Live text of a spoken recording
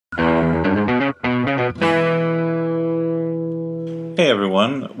Hey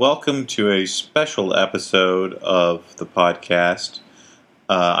everyone, welcome to a special episode of the podcast.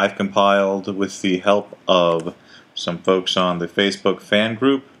 I've compiled, with the help of some folks on the Facebook fan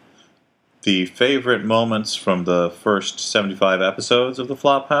group, the favorite moments from the first 75 episodes of the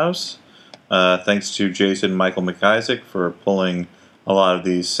Flophouse. Thanks to Jason Michael McIsaac for pulling a lot of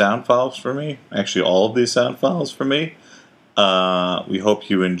these sound files for me. Actually, all of these sound files for me. We hope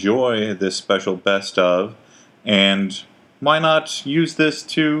you enjoy this special best of, and why not use this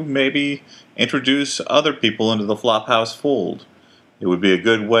to maybe introduce other people into the Flophouse fold? It would be a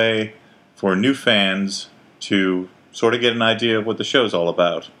good way for new fans to sort of get an idea of what the show's all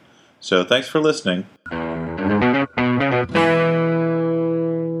about. So thanks for listening.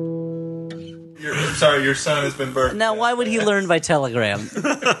 Sorry, your son has been burned. Now, why would he learn by telegram?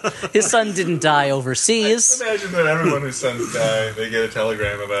 His son didn't die overseas. I imagine that everyone whose sons die, they get a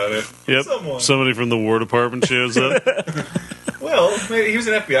telegram about it. Yep. Somebody from the War Department shows up. Well, maybe he was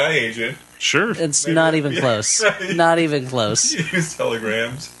an FBI agent. Sure. It's Maybe not even close. Right. Not even close. He used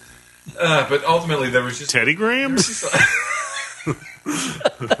telegrams. But ultimately, there was just... Teddygrams?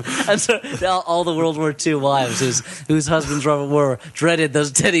 And so, all the World War II wives whose husbands were dreaded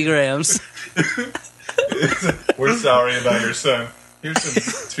those teddygrams. We're sorry about your son. Here's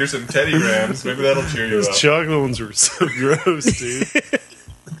some teddygrams. Maybe that'll cheer you Those up. chocolate ones were so gross, dude.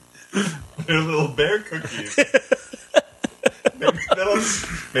 They're little bear cookies.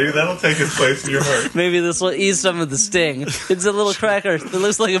 Maybe that'll take its place in your heart. Maybe this will ease some of the sting. It's a little cracker that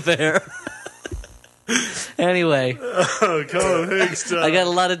looks like a bear. Anyway, Oh, Colin Higgs stuff. I got a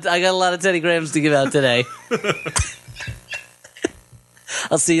lot of teddygrams to give out today.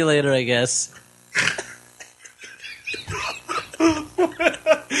 I'll see you later, I guess. Wait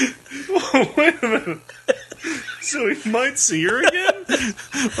a minute. So he might see her again? Like,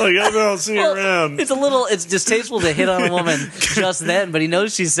 I don't know, I'll see her around. It's distasteful to hit on a woman just then, but he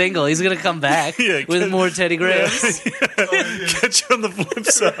knows she's single. He's going to come back with more teddygrams. Catch you on the flip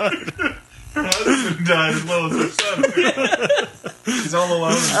side. Her husband died as well as her son. She's all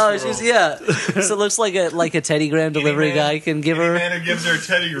alone. Oh, So it looks like a teddygram delivery guy can give her. Any man who gives her a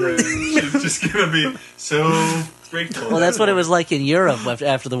teddygram, she's just gonna be so grateful. Well, that's what it was like in Europe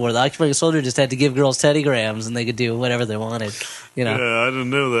after the war. The occupying soldier just had to give girls teddygrams, and they could do whatever they wanted. You know, Yeah, I didn't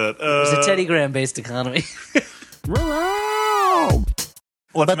know that. it was a teddygram-based economy.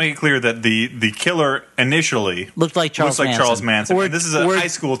 Let's make it clear that the killer initially Looked like Charles looks like Manson. Charles Manson. Or- and this is a or- high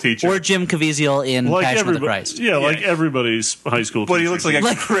school teacher. Or Jim Caviezel in Passion of the Christ. Yeah, like everybody's high school but he teacher. looks like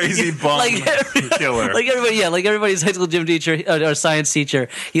a crazy bum killer. Like everybody's high school gym teacher or science teacher.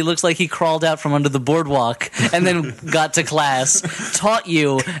 He looks like he crawled out from under the boardwalk and then got to class, taught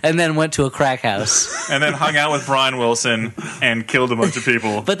you, and then went to a crack house. And then hung out with Brian Wilson and killed a bunch of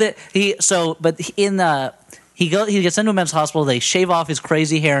people. He gets into a men's hospital. They shave off his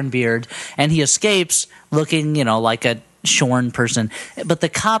crazy hair and beard, and he escapes looking, like a shorn person. But the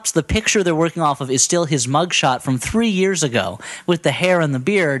cops, the picture they're working off of is still his mugshot from 3 years ago with the hair and the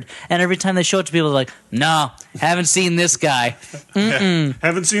beard. And every time they show it to people, they're like, "No, haven't seen this guy."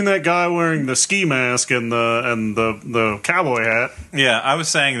 Haven't seen that guy wearing the ski mask and the cowboy hat. Yeah, I was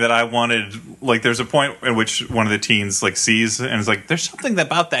saying that I wanted, there's a point in which one of the teens, sees and is like, there's something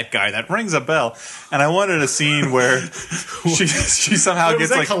about that guy that rings a bell. And I wanted a scene where she somehow Was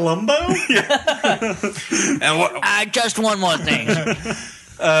gets, that Columbo? and Just one more thing.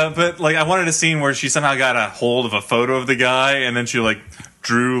 but I wanted a scene where she somehow got a hold of a photo of the guy, and then she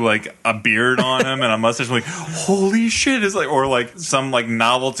drew a beard on him and a mustache. I'm like, holy shit! Is or some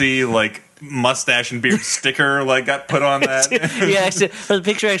novelty mustache and beard sticker got put on that. The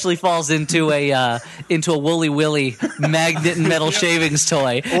picture actually falls into a Woolly Willy magnet and metal shavings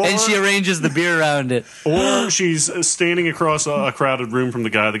toy, and she arranges the beer around it. Or she's standing across a crowded room from the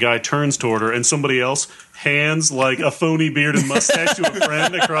guy. The guy turns toward her, and somebody else hands a phony beard and mustache to a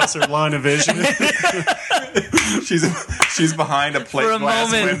friend across her line of vision. She's behind a plate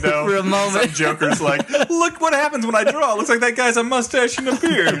glass window. For a moment. Some joker's like, look what happens when I draw. It looks like that guy's a mustache and a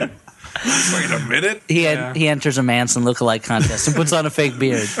beard. Wait a minute. He enters a Manson lookalike contest and puts on a fake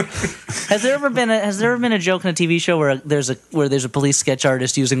beard. Has there ever been a joke in a TV show where there's a police sketch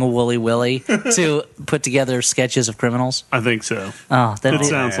artist using a Woolly Willy to put together sketches of criminals? I think so. Oh, It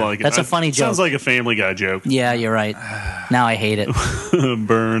sounds like it. That's a funny joke. Sounds like a Family Guy joke. Yeah, you're right. Now I hate it.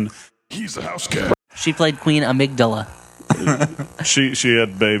 Burn. He's a house cat. She played Queen Amygdala. She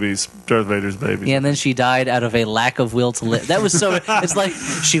had babies, Darth Vader's babies. Yeah, and then she died out of a lack of will to live. That was so. It's like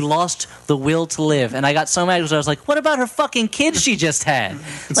she lost the will to live, and I got so mad because I was like, "What about her fucking kids she just had?"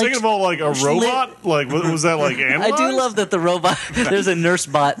 Second of all, like a robot, like was that like analyzed? I do love that the robot. There's a nurse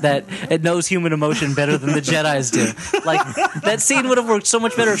bot that it knows human emotion better than the Jedis do. Like that scene would have worked so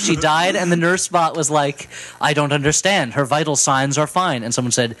much better if she died and the nurse bot was like, "I don't understand. Her vital signs are fine," and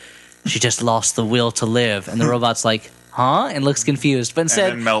someone said, "She just lost the will to live," and the robot's like, "Huh?" and looks confused, but instead,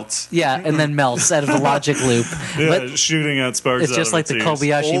 And then melts. yeah, and then melts out of the logic loop. Yeah, But shooting out sparks. it's just out like of the its ears.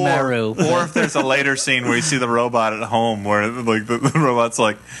 Kobayashi Maru. Or if there's a later scene where you see the robot at home, where like the robot's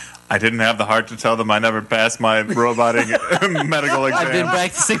like, "I didn't have the heart to tell them I never passed my robotic medical exam." I've been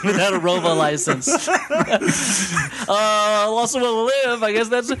practicing without a robo license. Lost the will to live. I guess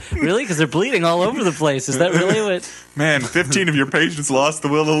that's really because they're bleeding all over the place. Is that really what? Man, 15 of your patients lost the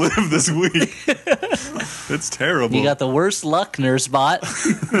will to live this week. It's terrible. You got the worst luck, nurse bot.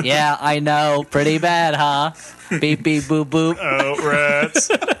 Yeah, I know. Pretty bad, huh? Beep beep boop boop. Oh, rats.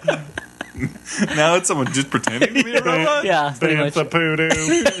 Now it's someone just pretending to be a robot? Yeah, pretty much. Bantha poodoo.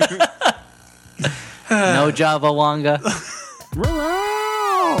 No Java Wanga.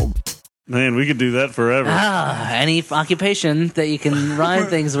 Man, we could do that forever. Any occupation that you can rhyme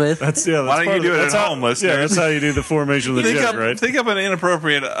things with. That's Why don't part you do of- it that's at how- home, listeners? Yeah, that's how you do the formation of the jet, right? Think up an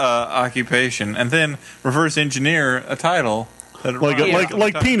inappropriate occupation and then reverse engineer a title. That Like rhymes.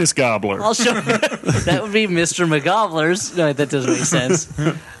 like penis gobbler. I'll show that would be Mr. McGobblers. No, that doesn't make sense.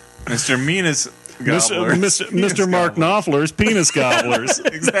 Mr. Meanus Gobbler. Mr. Mark Knopfler's penis gobblers.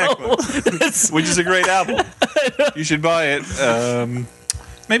 Exactly. Which is a great album. You should buy it.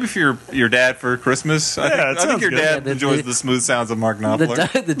 Maybe for your dad for Christmas. it I think sounds your good. dad Yeah, enjoys the smooth sounds of Mark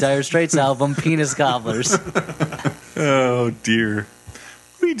Knopfler. The Dire Straits album, Penis Gobblers. Oh dear.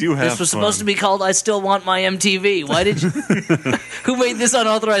 We do have This was supposed to be called I Still Want My MTV. Why did you... Who made this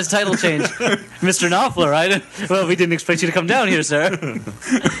unauthorized title change? Mr. Knopfler, well, we didn't expect you to come down here, sir.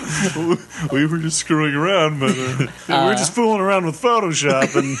 We were just screwing around, but We're just fooling around with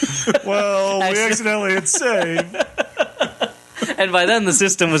Photoshop, and well, we Actually- accidentally hit save. And by then, the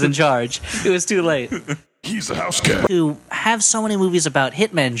system was in charge. It was too late. He's a house cat. To have so many movies about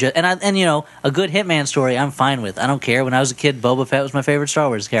hitmen, and you know, a good hitman story, I'm fine with. I don't care. When I was a kid, Boba Fett was my favorite Star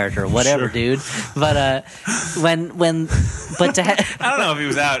Wars character. Whatever, dude. But but to have... I don't know if he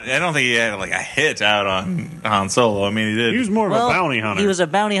was out. I don't think he had like a hit out on Han Solo. I mean, he did. He was more of Well, a bounty hunter. He was a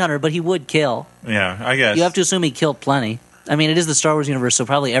bounty hunter, but he would kill. Yeah, I guess. You have to assume he killed plenty. I mean, it is the Star Wars universe, so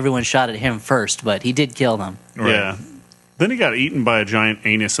probably everyone shot at him first, but he did kill them. Right. Yeah. Then he got eaten by a giant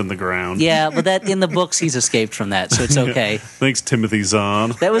anus in the ground. Yeah, but that in the books he's escaped from that, so it's okay. Thanks, Timothy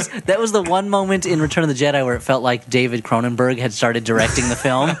Zahn. That was the one moment in Return of the Jedi where it felt like David Cronenberg had started directing the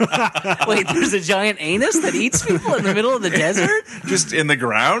film. Wait, there's a giant anus that eats people in the middle of the desert? Just in the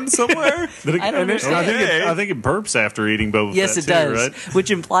ground somewhere. I don't understand. I think it burps after eating Boba Yes, Fett it does, too, right? which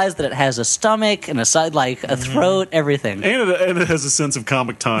implies that it has a stomach and a side, like a throat, everything. And it has a sense of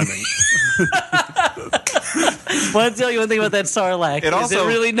comic timing. I want to tell you one thing about that Sarlacc. It also- it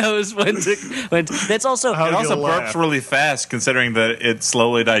really knows when to. That's also How It also You'll burps laugh. really fast, considering that it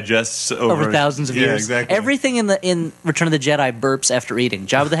slowly digests over thousands of yeah, years. Exactly. Everything in Return of the Jedi burps after eating.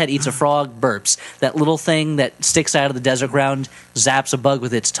 Jabba the Hutt eats a frog, burps. That little thing that sticks out of the desert ground zaps a bug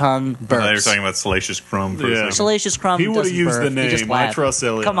with its tongue, I thought you were burps. talking about Salacious Crumb for Yeah. a second. Salacious Crumb He would've doesn't used burp. the He just name. I laughed. trust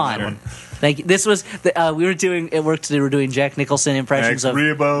Elliot Come on on. that one. Thank you. This was we were doing at work today. We were doing Jack Nicholson impressions of.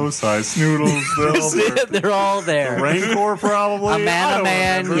 Rebo, size noodles, They're all there. Rancor, probably. A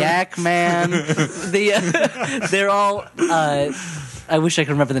man, yak man. They're all. I wish I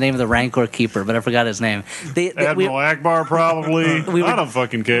could remember the name of the Rancor keeper, but I forgot his name. Admiral Akbar, probably. We were- I don't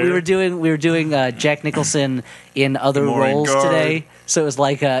fucking care. We were doing Jack Nicholson in other Morning roles Guard. today, so it was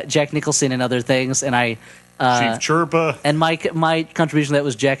like Jack Nicholson in other things, and I. Chief Chirpa. And my contribution to that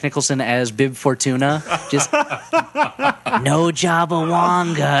was Jack Nicholson as Bib Fortuna, just no Jabba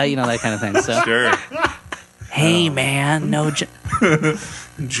Wanga, you know, that kind of thing. So Sure. hey man, no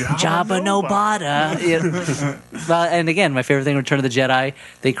Jabba no Bada. Yeah. And again, my favorite thing in Return of the Jedi,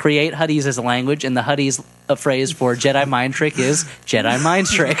 they create Hutties as a language, and the Hutties phrase for Jedi mind trick is Jedi mind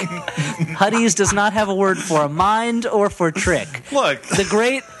trick. Hutties does not have a word for a mind or for trick. Look, The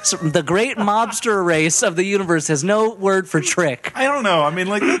great mobster race of the universe has no word for trick. I don't know. I mean,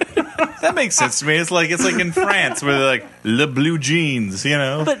 like, That makes sense to me. It's like in France where they're like le blue jeans, you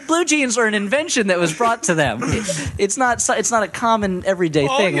know. But blue jeans are an invention that was brought to them. It's not a common everyday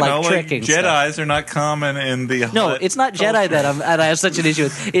thing like tricking. Jedis stuff. are not common in the No, it's not Jedi that I have such an issue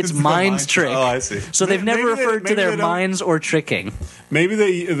with. It's mind trick. Oh, I see. So they've never Maybe they- referred to maybe their they don't- minds or tricking. Maybe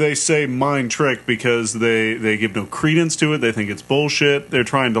they say mind trick because they give no credence to it. They think it's bullshit. They're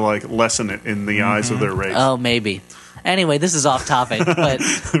trying to like lessen it in the eyes of their race. Oh, maybe. Anyway, this is off topic, but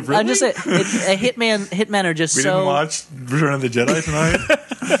I'm just saying, hitmen are just We so. didn't watch Return of the Jedi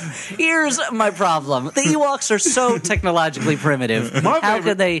tonight. Here's my problem: the Ewoks are so technologically primitive. How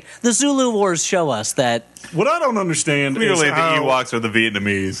could they? The Zulu Wars show us that. What I don't understand Clearly, is the how Ewoks are the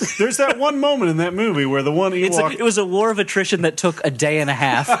Vietnamese. there's that one moment in that movie where the one Ewok It was a war of attrition that took a day and a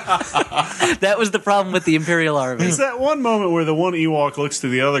half. That was the problem with the Imperial Army. There's that one moment where the one Ewok looks to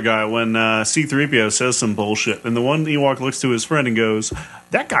the other guy when C-3PO says some bullshit, and the one Ewok looks to his friend and goes,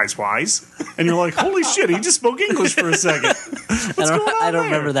 "That guy's wise," and you're like, "Holy shit, he just spoke English for a second." I don't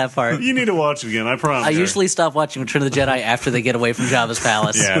remember that part. You need to watch it again. I promise. I usually stop watching Return of the Jedi after they get away from Jabba's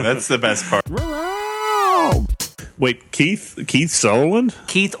palace. Yeah, that's the best part. Wait, Keith Sutherland?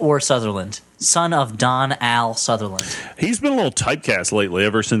 Keith or Sutherland, son of Don Al Sutherland. He's been a little typecast lately.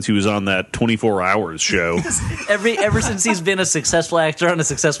 Ever since he was on that 24 Hours show. Ever since he's been a successful actor on a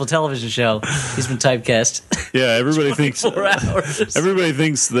successful television show, he's been typecast. Yeah, everybody thinks 4 hours. everybody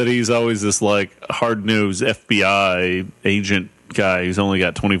thinks that he's always this like hard-nosed FBI agent guy who's only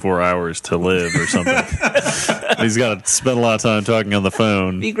got 24 hours to live or something. He's got to spend a lot of time talking on the phone.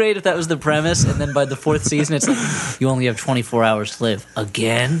 It'd be great if that was the premise, and then by the 4th season, it's like you only have 24 hours to live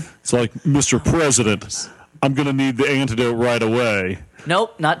again. It's like, Mr. President, I'm going to need the antidote right away.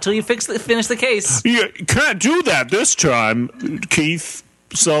 Nope, not till you finish the case. You can't do that this time, Keith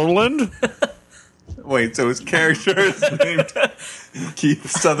Sutherland. Wait, so his character is named Keith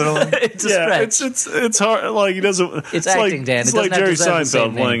Sutherland? It's a stretch. it's hard. Like he doesn't. It's acting, like, Dan. It's It doesn't like have Jerry to have the same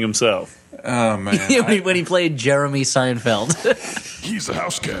Seinfeld name. playing himself. Oh, man. when he played Jeremy Seinfeld. He's a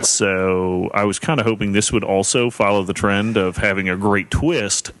house cat. So I was kind of hoping this would also follow the trend of having a great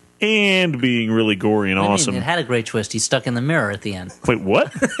twist and being really gory and awesome. It had a great twist. He's stuck in the mirror at the end. Wait,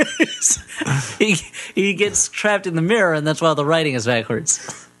 what? He gets trapped in the mirror, and that's why the writing is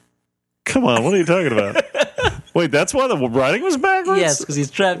backwards. Come on, what are you talking about? Wait, that's why the writing was backwards? Yes, because he's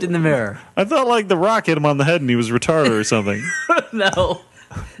trapped in the mirror. I thought like the rock hit him on the head and he was retarded or something. No,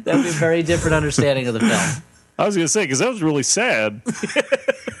 that would be a very different understanding of the film. I was going to say, because that was really sad.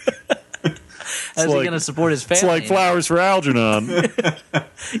 How's he going to support his family? It's like Flowers for Algernon.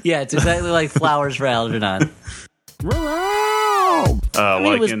 Yeah, it's exactly like Flowers for Algernon. I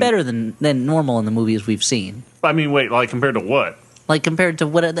mean, it was better than normal in the movies we've seen. I mean, wait, like compared to what? Like compared to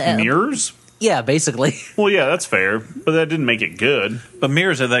what? Mirrors? Yeah, basically. Well, yeah, that's fair, but that didn't make it good. But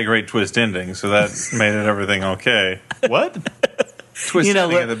Mirrors had that great twist ending, so that made it everything okay. What? Twist You know,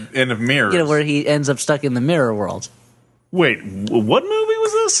 ending at the end of Mirrors. You know, where he ends up stuck in the mirror world. Wait, what movie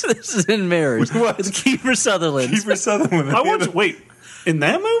was this? This is in Mirrors. What? It's Kiefer Sutherland. Kiefer Sutherland. I want to wait. In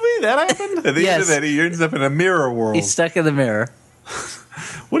that movie, that happened? At the Yes. end of that, he ends up in a mirror world. He's stuck in the mirror.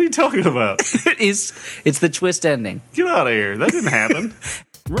 What are you talking about? It's the twist ending. Get out of here! That didn't happen.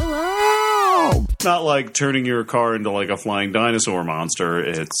 Not like turning your car into like a flying dinosaur monster.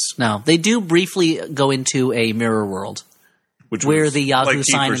 It's No, they do briefly go into a mirror world which where was- the Yahoo like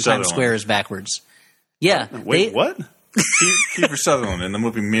sign Kiefer in Times Sutherland. Square is backwards. Yeah. Wait, what? Kiefer Sutherland in the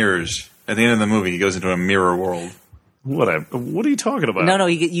movie Mirrors. At the end of the movie, he goes into a mirror world. What are you talking about? No,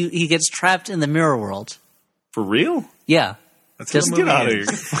 he gets trapped in the mirror world. For real? Yeah. That's Just how the Get movie out of here!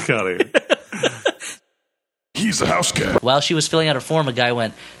 ends. Get the fuck out of here! He's a house cat. While she was filling out her form, a guy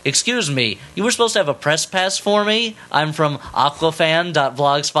went, "Excuse me, you were supposed to have a press pass for me? I'm from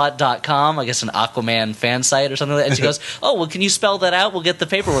aquafan.blogspot.com, I guess an Aquaman fan site or something like that." And she goes, "Oh, well, can you spell that out? We'll get the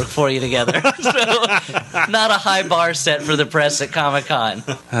paperwork for you together." So, not a high bar set for the press at Comic-Con.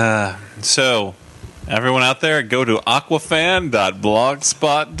 So, everyone out there, go to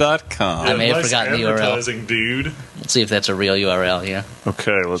aquafan.blogspot.com. I may have Nice forgotten the URL. advertising, dude. Let's see if that's a real URL, yeah.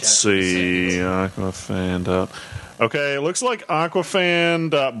 Okay, let's see. Aquafan. Okay, it looks like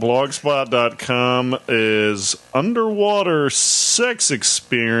aquafan.blogspot.com is underwater sex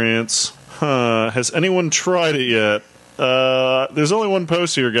experience. Has anyone tried it yet? There's only one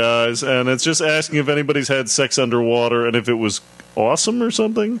post here, guys, and it's just asking if anybody's had sex underwater and if it was awesome or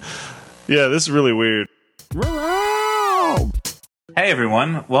something. Yeah, this is really weird. Hey,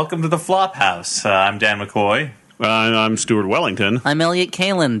 everyone. Welcome to the Flophouse. I'm Dan McCoy. I'm Stuart Wellington. I'm Elliot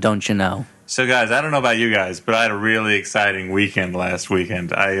Kalin, don't you know? So, guys, I don't know about you guys, but I had a really exciting weekend last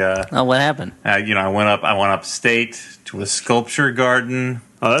weekend. Oh, what happened? I went upstate to a sculpture garden,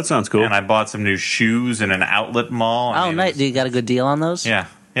 Oh, that sounds cool. and I bought some new shoes in an outlet mall. I Oh, mean, nice. You got a good deal on those? Yeah,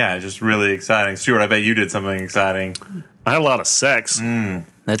 just really exciting. Stuart, I bet you did something exciting. I had a lot of sex.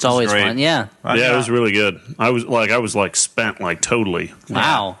 That's always great. fun. Yeah. Yeah, it was really good. I was spent like totally.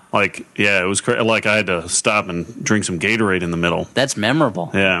 Wow. Like, yeah, it was like I had to stop and drink some Gatorade in the middle. That's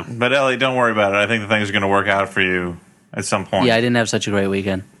memorable. Yeah. But Ellie, don't worry about it. I think the thing's going to work out for you at some point. Yeah, I didn't have such a great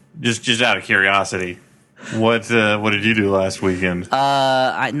weekend. Just out of curiosity, what did you do last weekend?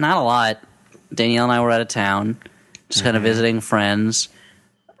 Not a lot. Danielle and I were out of town, just kind of visiting friends.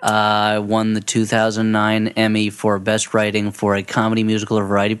 I won the 2009 Emmy for Best Writing for a Comedy, Musical, or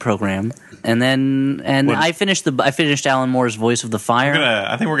Variety Program, I finished Alan Moore's Voice of the Fire.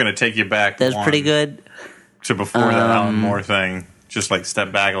 I think we're gonna take you back. That's pretty good. So before that Alan Moore thing, just like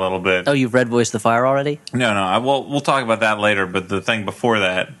step back a little bit. Oh, you've read Voice of the Fire already? No. We'll talk about that later. But the thing before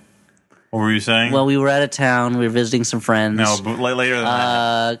that, what were you saying? Well, we were out of town. We were visiting some friends. no, but later than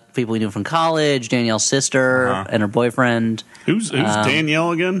that. People we knew from college, Danielle's sister and her boyfriend, Who's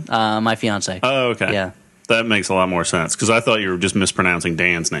Danielle again? my fiance. Oh, okay. Yeah. That makes a lot more sense because I thought you were just mispronouncing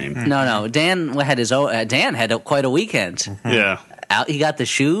Dan's name. No. Dan had his own. Dan had quite a weekend. Yeah. Out, he got the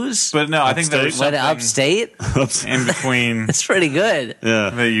shoes. But no, I think there was Went something upstate. in between It's pretty good. Yeah.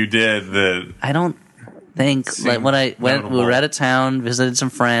 that you did that. I don't think like when I went. We were notable. out of town, visited some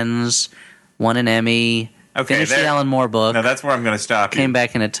friends, won an Emmy, Okay, finished the there- Alan Moore book, No, that's where I'm going to stop came you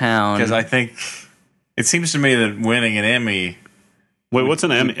back into town. because I think it seems to me that winning an Emmy Wait, what's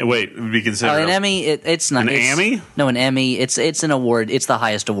an Emmy? Wait. would be considered An Emmy, it's not An it's- Emmy? No, an Emmy. It's an award. It's the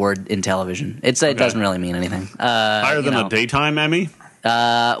highest award in television. It doesn't really mean anything. Higher than you know. a daytime Emmy?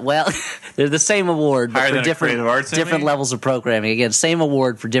 Well, they're the same award, but Higher for than a different Creative Arts different Emmy? levels of programming. Again, same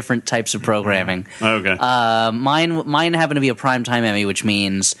award for different types of programming. Okay. Mine happened to be a primetime Emmy, which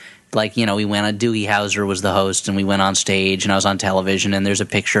means like we went on. Doogie Howser was the host, and we went on stage, and I was on television, and there's a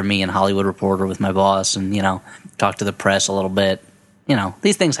picture of me and Hollywood Reporter with my boss, and talked to the press a little bit.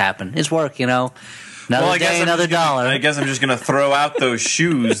 These things happen. It's work. Another day, another dollar. I guess I'm just going to throw out those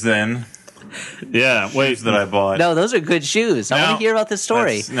shoes then. yeah. Wait. That I bought. No, those are good shoes. I No, want to hear about this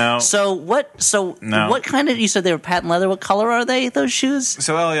story. no. So what? So No. what kind of? You said they were patent leather. What color are they? Those shoes?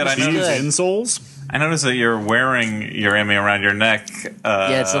 So Elliot, I Do you use good. insoles? noticed that you're wearing your Emmy around your neck.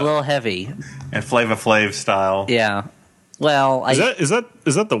 Yeah, it's a little heavy. in Flava Flav style. Yeah. Well, Is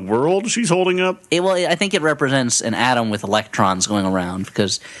that the world she's holding up? I think it represents an atom with electrons going around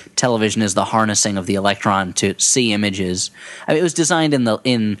because television is the harnessing of the electron to see images. I mean, it was designed in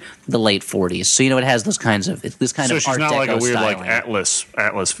the late 40s, so it has those kinds of this kind So of she's Art not Deco like a weird styling.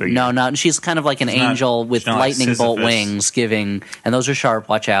 Atlas figure. No, and she's kind of like an angel with she's not like lightning bolt Sisyphus. wings, and those are sharp.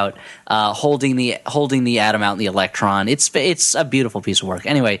 Watch out, holding the atom out in the electron. It's a beautiful piece of work.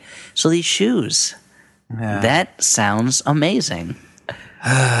 Anyway, so these shoes, that sounds amazing.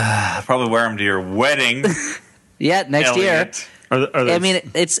 I'll probably wear them to your wedding. Yeah, next year. Elliot. Are they, I mean,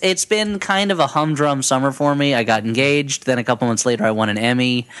 it's been kind of a humdrum summer for me. I got engaged, then a couple months later, I won an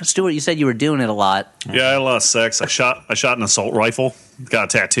Emmy. Stuart, you said you were doing it a lot. yeah, I had a lot of sex. I shot an assault rifle. Got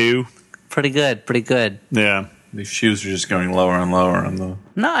a tattoo. Pretty good. Yeah. These shoes are just going lower and lower on the.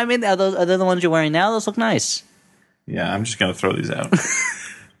 No, I mean, are they the ones you're wearing now? Those look nice. Yeah, I'm just gonna throw these out.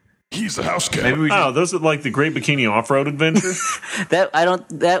 He's the house cat. Maybe we should. Oh, those are like the Great Bikini Off-Road Adventure.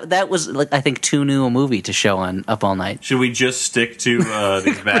 That was like I think too new a movie to show on Up All Night. Should we just stick to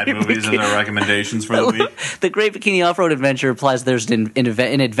these bad movies as our recommendations for the week? The Great Bikini Off-Road Adventure implies there's an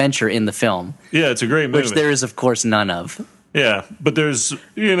adventure in the film, Yeah, it's a great movie. which there is of course none of. Yeah, but there's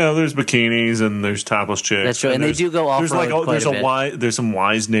there's bikinis and there's topless chicks. That's true, and they there's- do go There's off-road quite a bit. there's some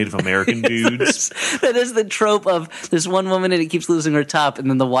wise Native American dudes. That is the trope of there's one woman and it keeps losing her top, and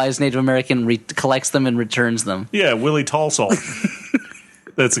then the wise Native American collects them and returns them. Yeah, Willie Tallsalt.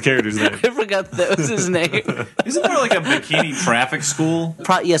 That's the character's name. I forgot that was his name. Isn't there like a bikini traffic school?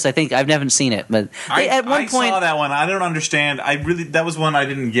 Yes, I think I haven't seen it, but at one I point, saw that one. I don't understand. That was one I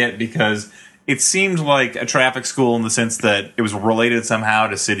didn't get because it seemed like a traffic school in the sense that it was related somehow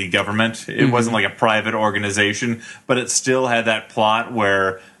to city government. It wasn't like a private organization, but it still had that plot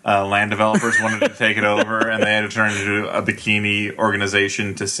where land developers wanted to take it over and they had to turn it into a bikini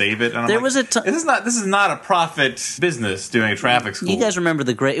organization to save it. And I'm There like, was a ti- this is not a profit business doing a traffic school. you guys remember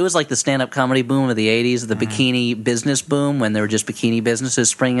it was like the stand-up comedy boom of the 80s, the bikini business boom when there were just bikini businesses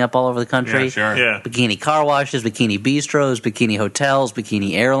springing up all over the country. Yeah, sure. Yeah. Bikini car washes, bikini bistros, bikini hotels,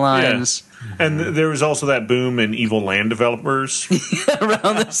 bikini airlines. And there was also that boom in evil land developers.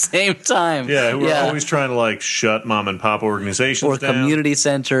 Around the same time. Yeah, who were always trying to like shut mom and pop organizations Or down. community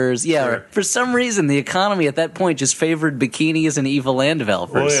centers. Yeah, Sure. for some reason, the economy at that point just favored bikinis and evil land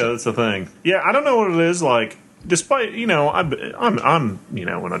developers. Well, yeah, that's the thing. Yeah, I don't know what it is. Like, despite I'm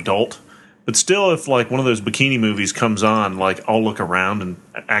an adult, but still, if like one of those bikini movies comes on, like I'll look around and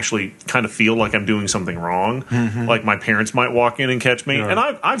actually kind of feel like I'm doing something wrong. Like my parents might walk in and catch me, and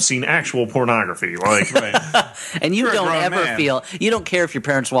I've seen actual pornography. Like, And you You're a don't grown ever man. you don't care if your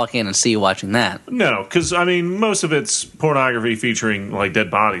parents walk in and see you watching that. no, because I mean, most of it's pornography featuring like dead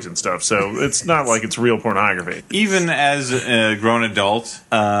bodies and stuff. So it's not like it's real pornography. Even as a grown adult,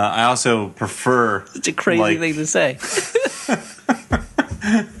 I also prefer It's a crazy thing to say.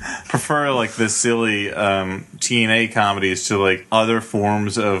 like the silly TNA comedies to like other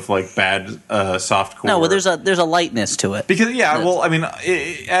forms of like bad softcore. No, well, there's a lightness to it. because well, I mean,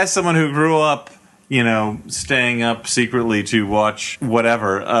 as someone who grew up, staying up secretly to watch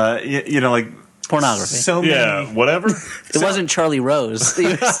whatever, like Pornography. So many. Yeah, whatever. It wasn't Charlie Rose that you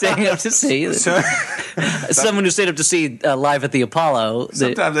were staying up to see. Someone who stayed up to see Live at the Apollo.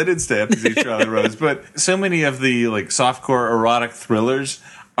 Sometimes I did stay up to see Charlie Rose, but so many of the like softcore erotic thrillers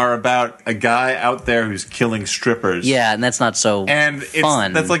are about a guy out there who's killing strippers. Yeah, and that's not so And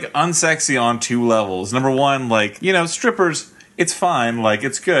fun. that's like unsexy on two levels. Number one, like, strippers, it's fine, like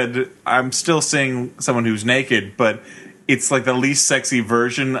it's good. I'm still seeing someone who's naked, but it's like the least sexy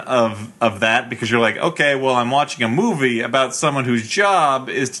version of that, because you're like, okay, well, I'm watching a movie about someone whose job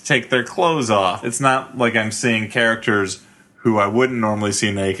is to take their clothes off. It's not like I'm seeing characters who I wouldn't normally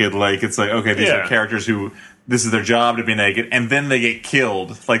see naked. Like, it's like, okay, these are characters who this is their job to be naked, and then they get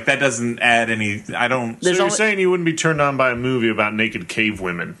killed. Like, that doesn't add any. I don't. So you're saying you wouldn't be turned on by a movie about naked cave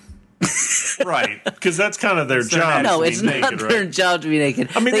women? Right. Because that's kind of their job. No, to it's be not naked, their right? job to be naked.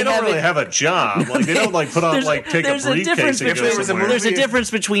 I mean, they don't really haven't- have a job. Like, they don't like put on take a there's briefcase and go between, somewhere. there's a difference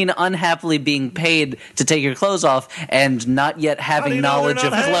between unhappily being paid to take your clothes off and not yet How do having you know knowledge they're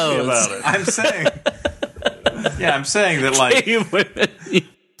of not happy clothes. about it? I'm saying. Yeah, I'm saying that, like.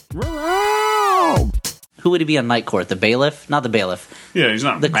 Who would he be on Night Court? The bailiff? Not the bailiff. Yeah, he's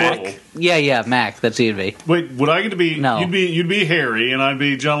not The Mac. court. Yeah, Mac. That's who he'd be. Wait, would I get to be? No. You'd be Harry, and I'd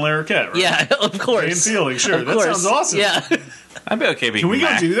be John Larroquette, right? Yeah, of course. Ian Fielding, sure. Of That course. sounds awesome. Yeah. I'd be okay being Can we go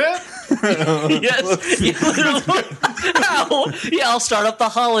Mac. do that? Yes. Yeah, I'll start up the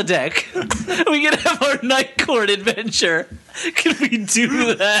holodeck. We can have our Night Court adventure. Can we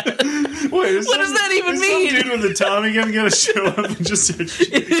do that? Wait, What does that even mean? Some dude with a Tommy gun gonna show up and just start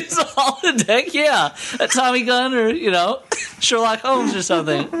shooting? It's a holodeck, yeah. A Tommy gun or, Sherlock Holmes or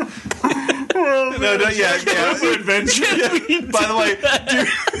something. No, yeah. Adventure. By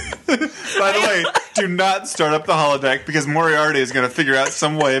the way, do not start up the holodeck, because Moriarty is going to figure out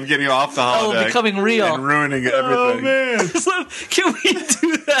some way of getting off the holodeck. becoming real. And ruining everything. Oh man! Can we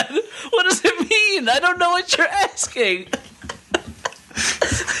do that? What does it mean? I don't know what you're asking.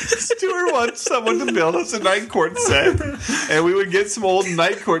 Stuart wants someone to build us a Night Court set, and we would get some old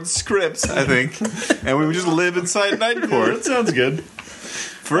Night Court scripts, I think, and we would just live inside Night That Court sounds good.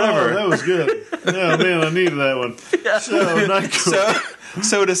 forever. Oh, that was good. Oh man, I needed that one. So Night Court.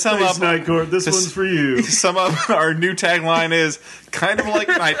 So to sum Thanks, up, Night Court. This one's for you. our new tagline is kind of like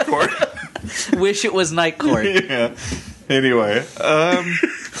Night Court. Wish it was Night Court. Yeah. Anyway,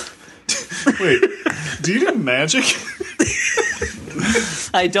 Wait, do you do magic?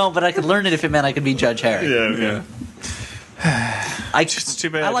 I don't, but I could learn it if it meant I could be Judge Harry. Yeah. it's too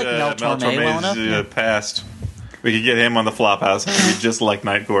bad. I like Mel Torme well enough. Yeah. Passed. We could get him on the Flophouse, and he'd just like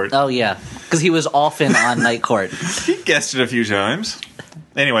Night Court. Oh, yeah. Because he was often on Night Court. He guessed it a few times.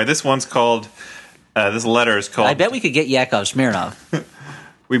 Anyway, this one's called. This letter is called. I bet we could get Yakov Smirnov.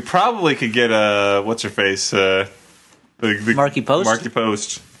 We probably could get what's her face? The Marky Post? Marky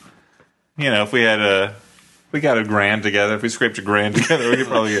Post. If we had we got a grand together. If we scraped a grand together, we could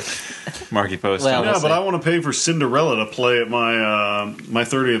probably get Marky Post. Well, Yeah, we'll but see. I want to pay for Cinderella to play at my my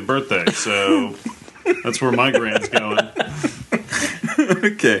 30th birthday, so that's where my grand's going.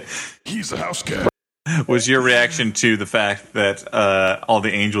 Okay. He's a house cat. Was your reaction to the fact that all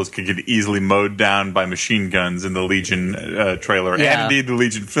the angels could get easily mowed down by machine guns in the Legion trailer, Yeah. and indeed the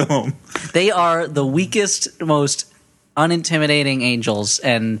Legion film? They are the weakest, most unintimidating angels,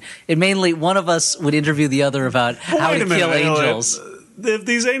 and it mainly one of us would interview the other about how Wait to a minute, kill angels. if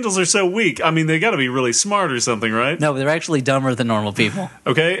these angels are so weak, I mean, they got to be really smart or something, right? No, they're actually dumber than normal people.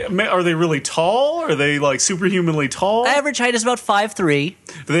 Okay, are they really tall? Are they like superhumanly tall? Average height is about 5'3".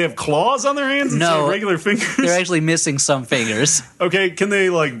 Do they have claws on their hands instead No. of regular fingers? They're actually missing some fingers. Okay, can they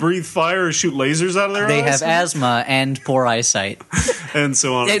like breathe fire or shoot lasers out of their They eyes? have asthma and poor eyesight. And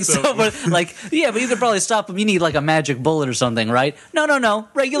so on. And so, but you could probably stop them. You need like a magic bullet or something, right? No.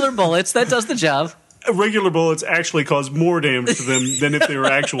 Regular bullets. That does the job. Regular bullets actually cause more damage to them than if they were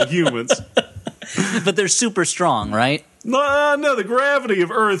actual humans. But they're super strong, right? No, the gravity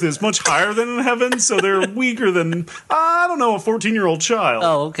of Earth is much higher than in heaven, so they're weaker than, I don't know, a 14-year-old child.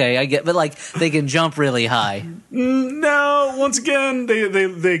 Oh, okay, I get. But like, they can jump really high. No, once again,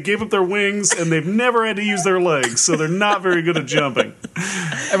 they gave up their wings, and they've never had to use their legs, so they're not very good at jumping.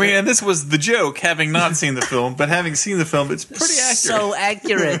 I mean, and this was the joke, having not seen the film, but having seen the film, it's pretty accurate. So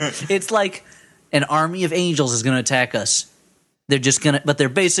accurate. It's like an army of angels is going to attack us. They're just gonna, but they're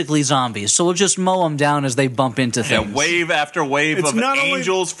basically zombies. So we'll just mow them down as they bump into things. Yeah, wave after wave It's of not only-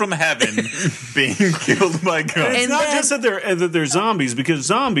 angels from heaven being killed by guns. It's And not then- just that they're zombies, because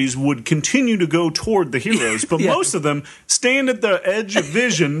zombies would continue to go toward the heroes, but Yeah. most of them stand at the edge of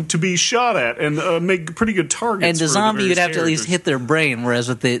vision to be shot at and make pretty good targets. And the for zombie, you'd various have to at least characters. hit their brain. Whereas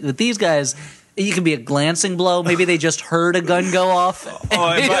with these guys, you can be a glancing blow. Maybe they just heard a gun go off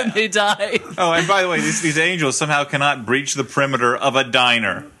and they die. Oh, and by the way, these angels somehow cannot breach the perimeter of a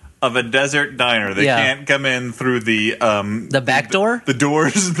diner, of a desert diner. They Yeah. can't come in through the back door. The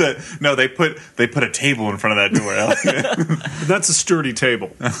doors that they put a table in front of that door. That's a sturdy table.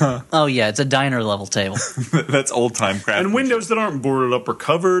 Oh yeah, it's a diner level table. That's old time crap. And windows that aren't boarded up or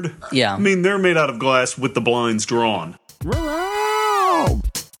covered. Yeah. I mean, they're made out of glass with the blinds drawn.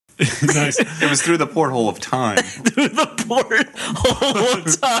 Nice. It was through the porthole of time. The porthole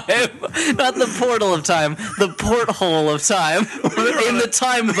of time, not the portal of time. The porthole of time in the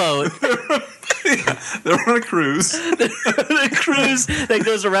time boat. They're on a cruise. The cruise that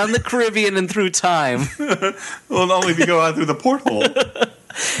goes around the Caribbean and through time. Well, only if you go out through the porthole.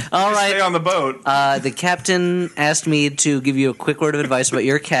 All Stay right. on the boat. The captain asked me to give you a quick word of advice about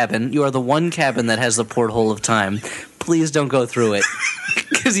your cabin. You are the one cabin that has the porthole of time. Please don't go through it,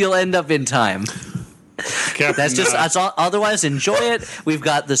 because you'll end up in time. Captain, That's all. Otherwise, enjoy it. We've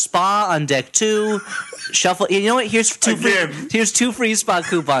got the spa on deck 2. Shuffle. You know what? Here's two free spa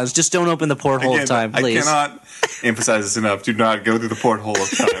coupons. Just don't open the porthole Again, of time, please. I cannot emphasize this enough. Do not go through the porthole of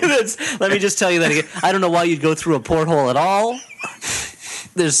time. Let me just tell you that again. I don't know why you'd go through a porthole at all.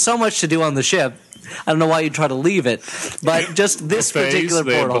 There's so much to do on the ship. I don't know why you'd try to leave it, but just this particular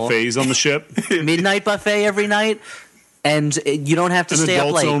they have porthole. buffets on the ship. Midnight buffet every night, and you don't have to An stay up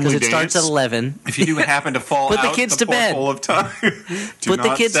adults late because only it starts at dance? 11. If you do happen to fall Put the out kids the to bed. porthole of time, do Put the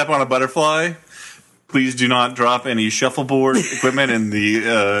not kids- step on a butterfly. Please do not drop any shuffleboard equipment in the.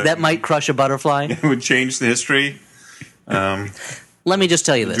 That might crush a butterfly. It would change the history. Let me just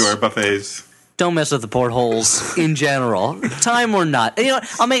tell you Enjoy our this. buffets. Don't mess with the portholes in general. Time or not. You know what?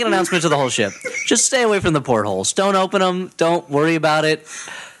 I'll make an announcement to the whole ship. Just stay away from the portholes. Don't open them. Don't worry about it.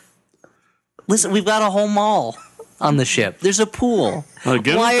 Listen, we've got a whole mall on the ship. There's a pool.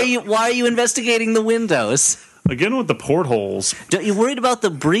 Again Why with are you investigating the windows? Again with the portholes. Don't you worried about the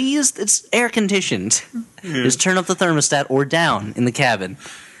breeze? It's air conditioned. Just turn up the thermostat or down in the cabin.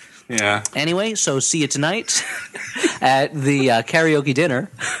 Yeah. Anyway, so see you tonight at the karaoke dinner.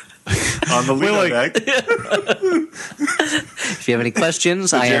 On the Lido deck. If you have any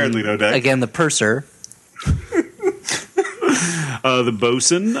questions, I Jared am Leto deck. again the purser. The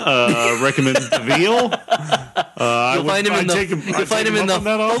bosun recommends the veal. You'll find him in the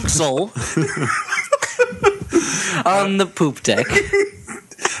forecastle on the poop deck,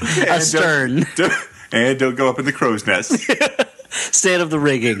 astern, And don't go up in the crow's nest. stay out of the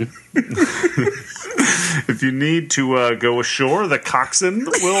rigging. If you need to go ashore, the coxswain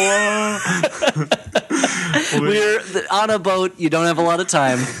will. We're on a boat. You don't have a lot of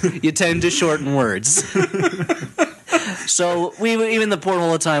time. You tend to shorten words. So even the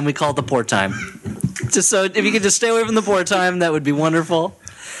porthole of time, we call it the port time. Just so if you could just stay away from the port time, that would be wonderful.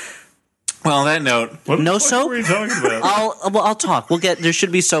 Well, on that note, What No the fuck soap? were you talking about? I'll talk. There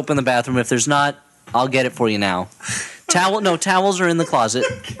should be soap in the bathroom. If there's not, I'll get it for you now. Towels are in the closet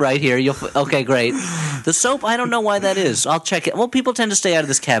right here. Okay, great. The soap, I don't know why that is. I'll check it. Well, people tend to stay out of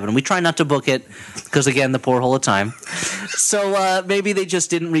this cabin. We try not to book it because, again, the porthole of time. So maybe they just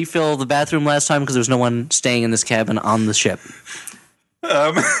didn't refill the bathroom last time because there was no one staying in this cabin on the ship.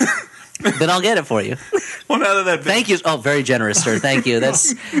 Then I'll get it for you. Well, now that bit, Thank you. Oh, very generous, sir. Thank you.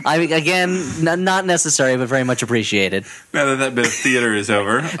 That's, not necessary, but very much appreciated. now that bit of theater is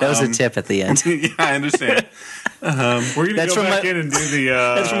over, That was a tip at the end. yeah, I understand. We're gonna That's go from back my- in and do the.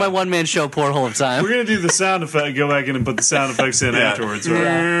 That's from my one-man show, Porthole of Time. We're gonna do the sound effect. Go back in and put the sound effects in afterwards,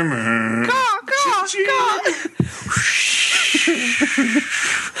 right?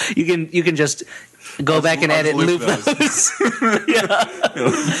 You can just go back and edit and loop loop those.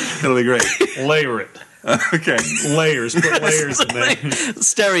 It'll be great. Layer it. Okay, Layers. Put layers in there.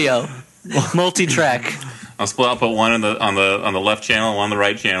 Stereo, multi-track. I'll put one on the left channel, one on the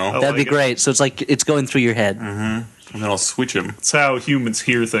right channel, That'd be like it. great. So it's like it's going through your head. and then I'll switch them. That's how humans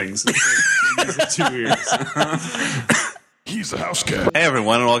hear things. These are 2 ears. He's a house cat. Hey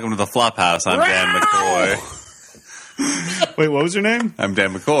everyone, and welcome to the Flophouse. I'm Dan McCoy. Wait, what was your name? I'm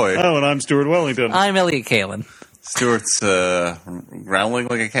Dan McCoy. Oh, and I'm Stuart Wellington. I'm Elliot Kalin. Stuart's growling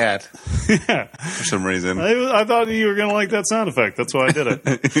like a cat Yeah. for some reason. I thought you were going to like that sound effect. That's why I did it.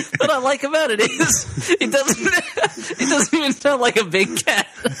 What I like about it is it doesn't even sound like a big cat.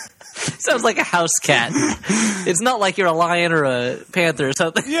 It sounds like a house cat. It's not like you're a lion or a panther or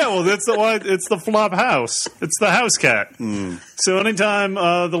something. Yeah, well, that's why it's the flop house. It's the house cat. So anytime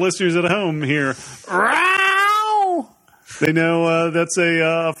the listeners at home hear "Row," they know that's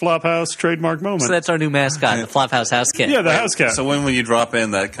a flop house trademark moment. So that's our new mascot, the Flophouse house cat. Yeah, the house cat. So when will you drop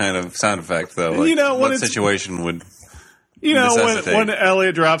in that kind of sound effect, though? Like, You know, when what it's- situation would... You know, necessitate. when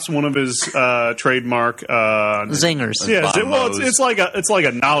Elliot drops one of his trademark, Zingers. yeah, bombos. it's like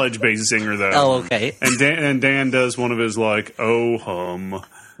a knowledge based zinger though. Oh, okay. And Dan does one of his like oh hum,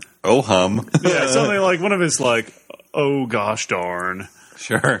 Oh, hum. yeah, something like one of his like oh gosh darn.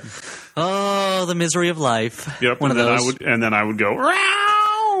 Sure. Oh, the misery of life. Yep. One and of then those. and then I would go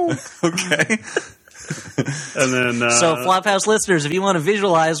Row! Okay. And then So, Flophouse listeners, if you want to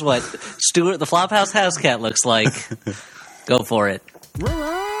visualize what Stuart the Flophouse house cat looks like, go for it.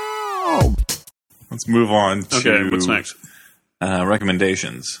 Let's move on to okay, what's next?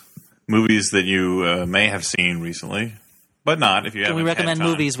 recommendations. Movies that you may have seen recently, but not if you Can haven't we recommend had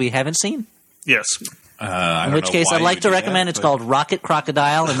time. movies we haven't seen? Yes. In which case, I'd like to recommend it's called Rocket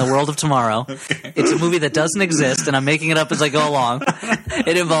Crocodile in the World of Tomorrow. It's a movie that doesn't exist, and I'm making it up as I go along.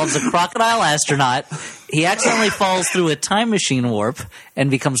 It involves a crocodile astronaut. He accidentally falls through a time machine warp and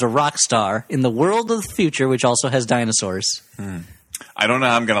becomes a rock star in the world of the future, which also has dinosaurs. I don't know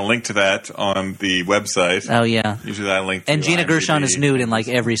how I'm going to link to that on the website. Oh, yeah. Usually I link to And Gina IMDb. Gershon is nude in, like,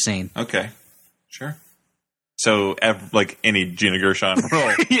 every scene. Okay. Sure. So, like any Gina Gershon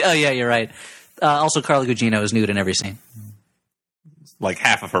role. Oh, yeah, you're right. Also, Carla Gugino is nude in every scene. Like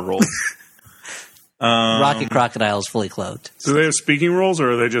half of her roles. Rocket Crocodile is fully clothed. Do they have speaking roles,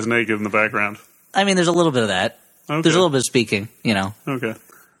 or are they just naked in the background? I mean, there's a little bit of that. Okay. There's a little bit of speaking, you know. Okay.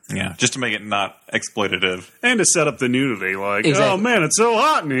 Yeah, just to make it not exploitative. And to set up the nudity, like, Exactly. oh man, it's so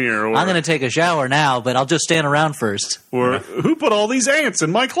hot in here. Or, I'm going to take a shower now, but I'll just stand around first. or who put all these ants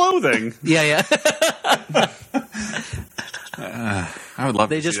in my clothing? Yeah, yeah. I would love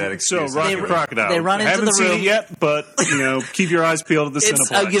They to just- see that So, excuse. Rocket Crocodile. they run into Haven't the seen room. it yet, but keep your eyes peeled at the It's,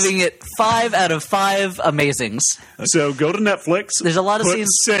 Cineplex. I'm giving it 5 out of 5 amazings. So go to Netflix. There's a lot of put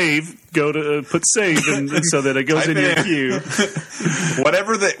scenes- Save. Go to put save so that it goes Type in your in. queue.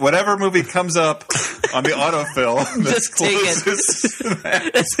 whatever movie comes up on the autofill, that's Just take it. closest.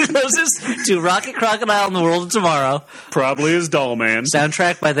 It's the closest to Rocket Crocodile in the World of Tomorrow. Probably is Doll Man.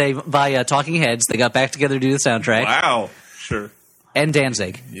 Soundtrack by Talking Heads. They got back together to do the soundtrack. Wow, Sure. And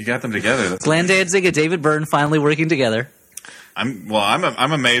Danzig. you got them together. That's Glenn Danzig and David Byrne finally working together. I'm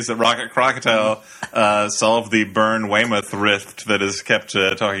amazed that Rocket Crocodile solved the Byrne Weymouth rift that has kept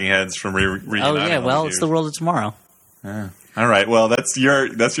Talking Heads from reuniting. Oh, yeah. all Well, these it's the years. World of Tomorrow. All right. Well, that's your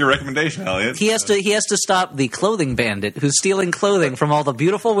recommendation, Elliot. He has to stop the clothing bandit who's stealing clothing from all the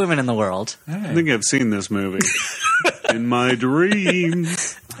beautiful women in the world. I think I've seen this movie in my dream.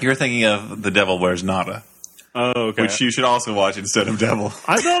 You're thinking of The Devil Wears Nada, Oh, okay. which you should also watch instead of Devil.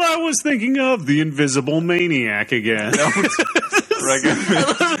 I thought I was thinking of The Invisible Maniac again.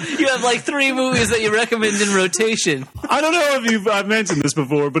 You have like 3 movies that you recommend in rotation. I don't know if I've mentioned this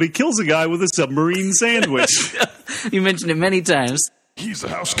before, but he kills a guy with a submarine sandwich. You mentioned it many times. He's a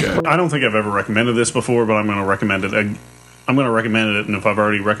house cat. I don't think I've ever recommended this before, but I'm going to recommend it. I'm going to recommend it, and if I've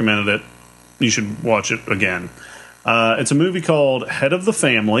already recommended it, you should watch it again. It's a movie called Head of the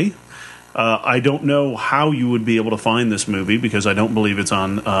Family. I don't know how you would be able to find this movie because I don't believe it's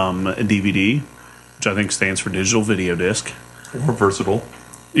on DVD, which I think stands for digital video disc. More versatile.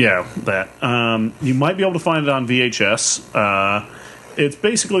 Yeah, that. You might be able to find it on VHS. It's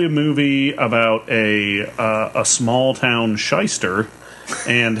basically a movie about a small town shyster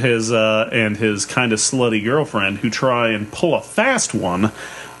and his kind of slutty girlfriend, who try and pull a fast one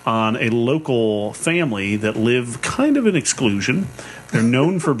on a local family that live kind of in exclusion. They're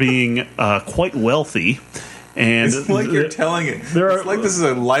known for being quite wealthy. And It's like you're telling it. It's like this is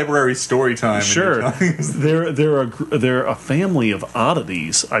a library story time. Sure, they're a family of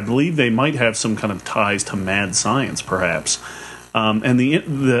oddities. I believe they might have some kind of ties to mad science, perhaps. And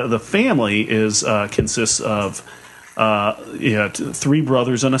the family consists of 3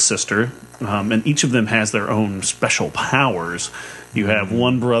 brothers and a sister, and each of them has their own special powers. You have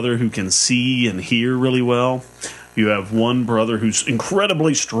one brother who can see and hear really well. You have one brother who's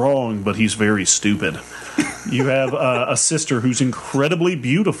incredibly strong, but he's very stupid. You have a sister who's incredibly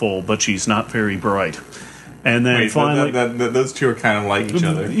beautiful, but she's not very bright. And then finally, those two are kind of like each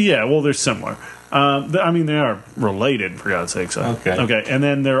other. Yeah, well, they're similar. I mean, they are related, for God's sake. So. Okay, and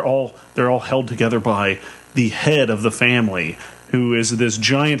then they're all held together by the head of the family, who is this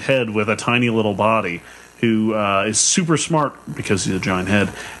giant head with a tiny little body, who is super smart because he's a giant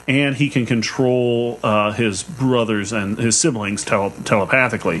head, and he can control his brothers and his siblings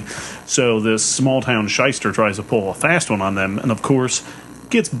telepathically. So this small-town shyster tries to pull a fast one on them, and of course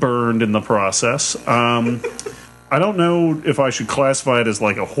gets burned in the process. I don't know if I should classify it as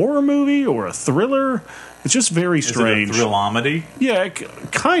like a horror movie or a thriller. It's just very strange. Is it a thrillamedy? Yeah,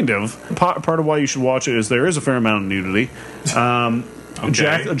 kind of. Part of why you should watch it is there is a fair amount of nudity.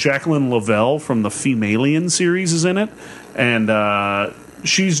 Okay. Jacqueline Lavelle from the Femalien series is in it, and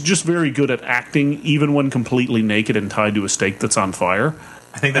she's just very good at acting, even when completely naked and tied to a stake that's on fire.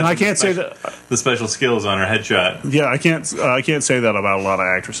 I think that's the special skills on her headshot. Yeah, I can't say that about a lot of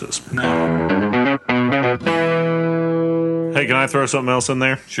actresses. Hey, can I throw something else in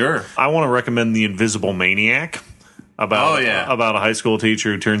there? Sure. I want to recommend The Invisible Maniac. About a high school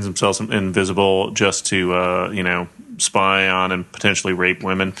teacher who turns himself invisible just to spy on and potentially rape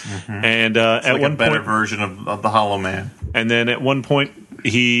women. Mm-hmm. And at like one a better point, version of the Hollow Man. And then at one point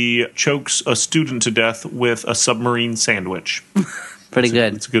he chokes a student to death with a submarine sandwich. Pretty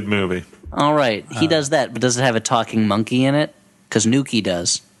good. It's a good movie. All right, he does that, but does it have a talking monkey in it? Because Nuki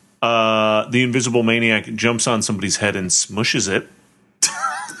does. The Invisible Maniac jumps on somebody's head and smushes it.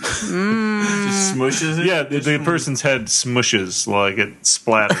 Just smushes it? Yeah, the person's head smushes, like it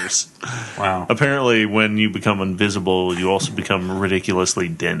splatters. Wow. Apparently, when you become invisible, you also become ridiculously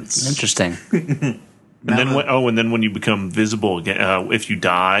dense. Interesting. And then when you become visible again, if you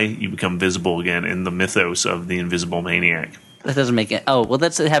die, you become visible again in the mythos of the Invisible Maniac. That doesn't make it. Oh, well,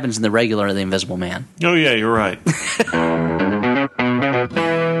 it happens in the regular The Invisible Man. Oh, yeah, you're right.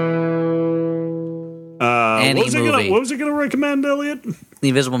 Any movie. What was I going to recommend, Elliot? The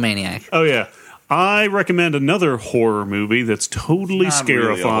Invisible Maniac. Oh, yeah. I recommend another horror movie that's totally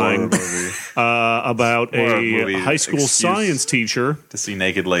scarifying about a high school science teacher. To see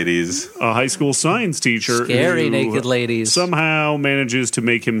naked ladies. A high school science teacher. Scary who naked ladies. Somehow manages to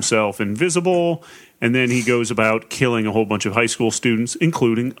make himself invisible, and then he goes about killing a whole bunch of high school students,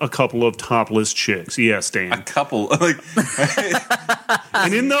 including a couple of topless chicks. Yes, Dan. A couple.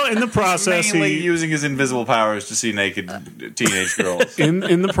 And in the process, mainly using his invisible powers to see naked teenage girls.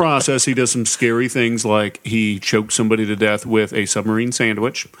 In the process, he does some scary things, like he chokes somebody to death with a submarine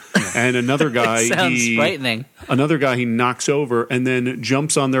sandwich, and another guy Sounds frightening. Another guy he knocks over and then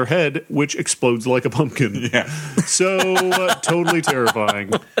jumps on their head, which explodes like a pumpkin. Yeah. So totally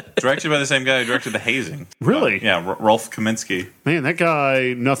terrifying. Directed by the same guy who directed The Hazing. Really? Yeah, Rolf Kaminsky. Man, that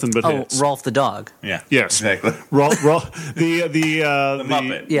guy, nothing but hits. Rolf the dog. Yeah. Yes. Exactly. The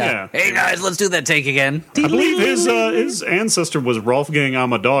Muppet. Yeah. Hey guys, let's do that take again. I believe his ancestor was Rolfgang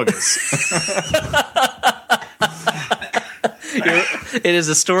Amadeus. It is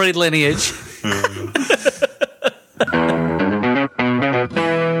a storied lineage.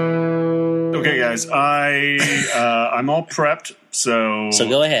 Okay, guys, I'm all prepped, so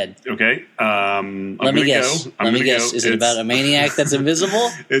go ahead. Okay, Let me guess. Is it about a maniac that's invisible?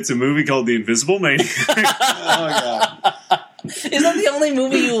 It's a movie called The Invisible Maniac. Oh god. Is that the only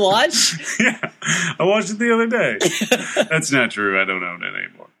movie you watch? Yeah, I watched it the other day. That's not true. I don't own it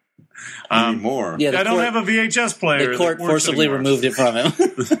anymore. Anymore? Yeah, I don't have a VHS player. The court forcibly removed it from him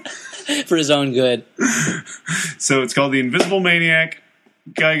for his own good. So it's called The Invisible Maniac.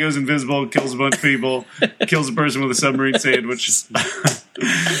 Guy goes invisible, kills a bunch of people, kills a person with a submarine sandwich,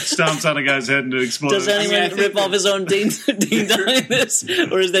 stomps on a guy's head and it explodes. Does anyone rip off his own ding dong in this,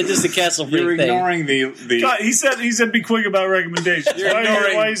 or is that just a Castle Freak You're thing? ignoring the. God, he said be quick about recommendations. Why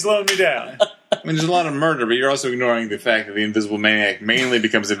are you slowing me down? I mean, there's a lot of murder, but you're also ignoring the fact that the Invisible Maniac mainly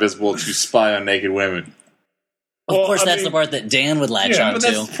becomes invisible to spy on naked women. Of course, that's the part that Dan would latch on But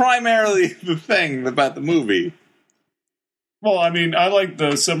to. that's primarily the thing about the movie. Well, I mean, I like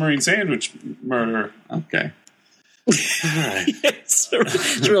the submarine sandwich murder. Okay. It's a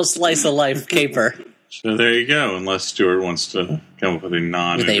real slice of life caper So there you go. Unless Stuart wants to come up with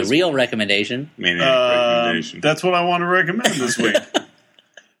a with a real recommendation. maniac recommendation. That's what I want to recommend this week.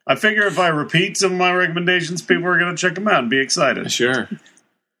 I figure if I repeat some of my recommendations, people are going to check them out and be excited. Sure.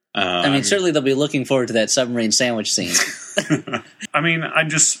 I mean, certainly they'll be looking forward to that submarine sandwich scene. I mean, I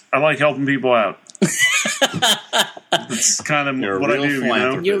like helping people out. It's kind of You're a what I real do, you know?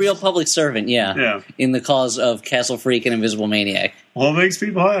 philanthropist. You're a real public servant, Yeah. in the cause of Castle Freak and Invisible Maniac. Well, it makes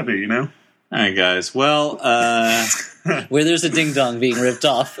people happy, you know? All right, guys. Well, Where there's a ding-dong being ripped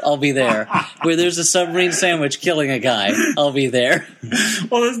off, I'll be there. Where there's a submarine sandwich killing a guy, I'll be there.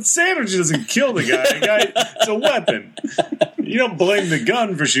 Well, the sandwich doesn't kill the guy. The guy, it's a weapon. You don't blame the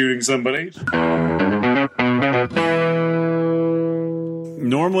gun for shooting somebody.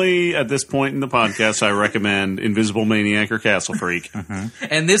 Normally, at this point in the podcast, I recommend Invisible Maniac or Castle Freak.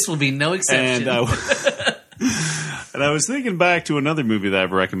 And this will be no exception. And I was thinking back to another movie that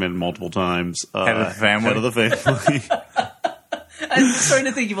I've recommended multiple times. Head of the Family? Head of the Family. I'm starting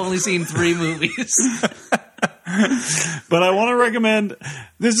to think you've only seen 3 movies. But I want to recommend,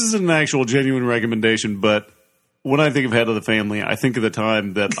 this is an actual genuine recommendation, but when I think of Head of the Family, I think of the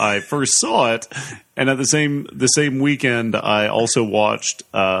time that I first saw it, and at the same weekend, I also watched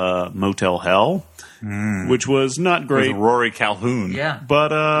Motel Hell, which was not great. With Rory Calhoun. Yeah.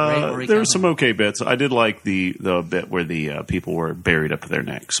 But Rory there were Calhoun. some okay bits. I did like the bit where the people were buried up to their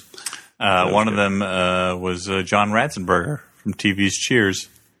necks. One of them was John Ratzenberger from TV's Cheers.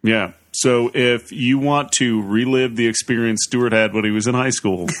 Yeah. So if you want to relive the experience Stuart had when he was in high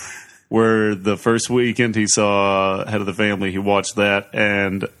school, where the first weekend he saw Head of the Family, he watched that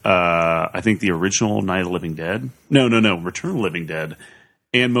and I think the original Night of the Living Dead. No, Return of the Living Dead.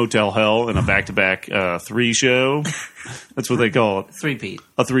 And Motel Hell in a back-to-back 3 show. That's what they call it. 3-peat.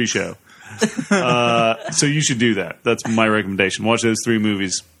 A 3 show. So you should do that. That's my recommendation. Watch those 3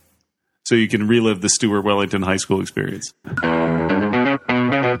 movies so you can relive the Stuart Wellington high school experience.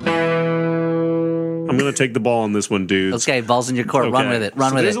 I'm going to take the ball on this one, dudes. Okay, ball's in your court. Run Okay. with it. Run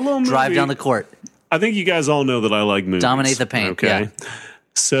So with there's it. a little Drive movie- down the court. I think you guys all know that I like movies. Dominate the paint, Okay. yeah.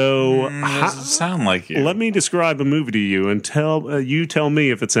 So Doesn't sound like you. let me describe a movie to you and you tell me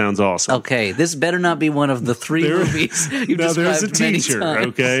if it sounds awesome. Okay, this better not be one of the 3 movies you've Now there's a described many teacher, times.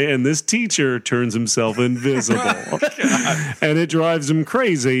 okay, and this teacher turns himself invisible, and it drives him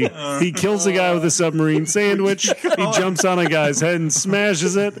crazy. He kills a guy with a submarine sandwich. He jumps on a guy's head and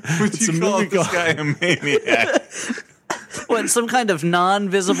smashes it. It's a You call movie this called. guy a maniac. What, some kind of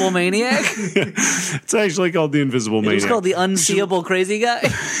non-visible maniac? It's actually called the Invisible It Maniac. was called the unseeable crazy guy? I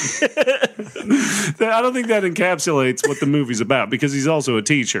don't think that encapsulates what the movie's about because he's also a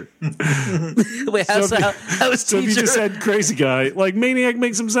teacher. Wait, how is So if you teacher? just said crazy guy, like Maniac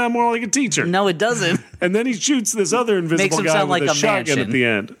makes him sound more like a teacher. No, it doesn't. And then he shoots this other Makes invisible him guy sound with like a a shotgun mansion. at the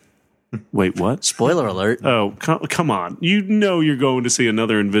end. Wait, what? Spoiler alert. Oh, come on. You know you're going to see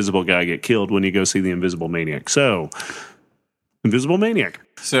another invisible guy get killed when you go see the Invisible Maniac. So, Invisible Maniac.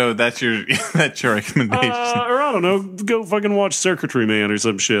 So that's your recommendation. Or I don't know, go fucking watch Circuitry Man or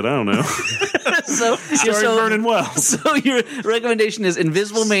some shit. I don't know. So, Starring Vernon Wells. So your recommendation is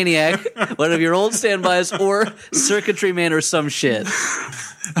Invisible Maniac, one of your old standbys, or Circuitry Man or some shit.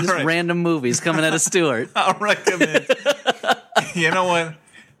 Just right. random movies coming out of Stewart. I'll recommend. You know what?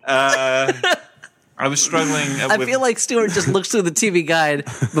 I was struggling. I feel like Stewart just looks through the TV guide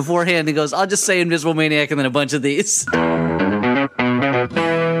beforehand and goes, I'll just say Invisible Maniac and then a bunch of these.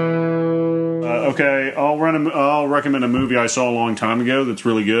 Okay, I'll recommend a movie I saw a long time ago that's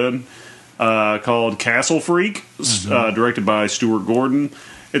really good called Castle Freak, directed by Stuart Gordon.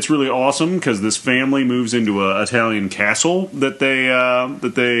 It's really awesome because this family moves into an Italian castle that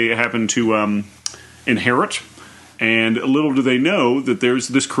they happen to inherit, and little do they know that there's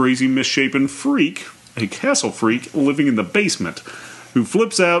this crazy misshapen freak, a castle freak, living in the basement, who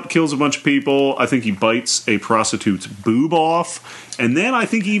flips out, kills a bunch of people. I think he bites a prostitute's boob off, and then I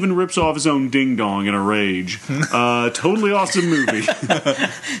think he even rips off his own ding-dong in a rage. Totally awesome movie.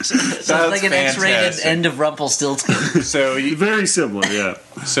 Sounds like an X-rated fantastic. end of Rumpelstiltskin. So. Very similar, yeah.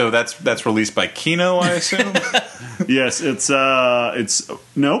 So that's released by Kino, I assume. Yes, it's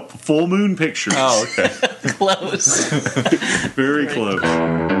nope, Full Moon Pictures. Oh, okay. Close. Very close.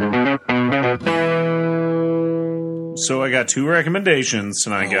 So I got 2 recommendations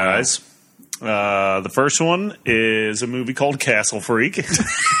tonight, guys. The first one is a movie called Castle Freak.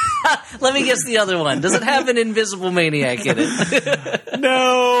 Let me guess the other one. Does it have an Invisible Maniac in it?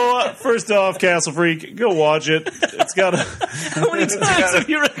 No, for First off, Castle Freak, go watch it. It's got a... How many times have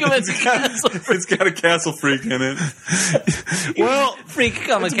you recommended Castle Freak? It's got a Castle Freak in it. Well, Freak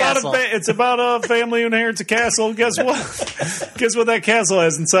come a castle. it's about a family who inherits a castle. Guess what? Guess what that castle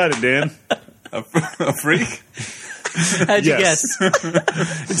has inside it, Dan? A freak? How'd you Yes.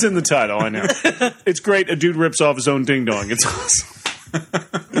 guess? It's in the title, I know. It's great. A dude rips off his own ding dong. It's awesome.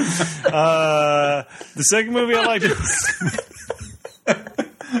 The second movie I liked...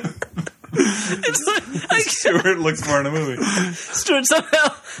 It's like, Stuart looks for in a movie. Stuart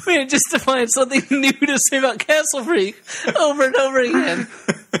somehow managed just to find something new to say about Castle Freak over and over again.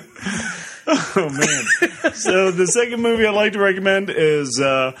 Oh, man. So the second movie I'd like to recommend is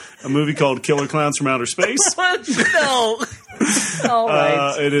a movie called Killer Clowns from Outer Space. No. All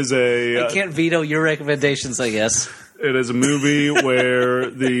right. It is I can't veto your recommendations, I guess. It is a movie where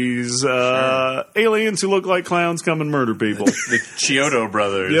these aliens who look like clowns come and murder people. The Chiodo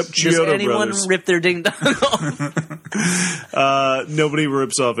brothers. Yep, Does Chiodo anyone brothers. rip their ding dong off? Nobody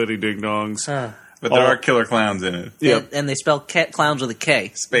rips off any ding dongs. But there are killer clowns in it. Yep. And they spell clowns with a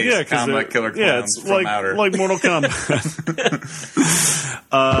K. Space, 'cause comma, they're- killer clowns yeah, it's from outer. like Mortal Kombat.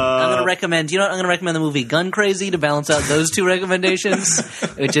 I'm going to recommend, I'm going to recommend the movie Gun Crazy to balance out those two recommendations,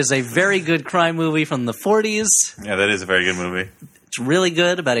 which is a very good crime movie from the 40s. Yeah, that is a very good movie. It's really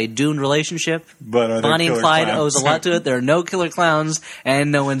good about a doomed relationship. But are there Bonnie and killer Clyde clowns? owes a lot to it. There are no killer clowns,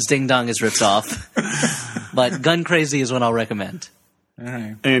 and no one's ding dong is ripped off. But Gun Crazy is what I'll recommend.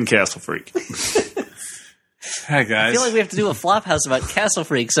 And Castle Freak. Hi, guys. I feel like we have to do a Flophouse about Castle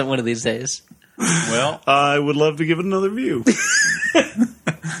Freak one of these days. Well, I would love to give it another view.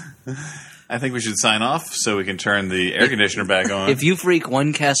 I think we should sign off so we can turn the air conditioner back on. If you freak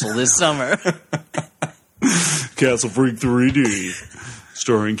one castle this summer, Castle Freak 3D.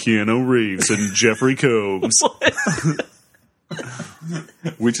 Starring Keanu Reeves and Jeffrey Combs.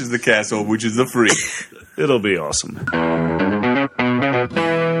 Which is the castle, which is the freak? It'll be awesome.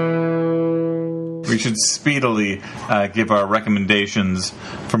 We should speedily give our recommendations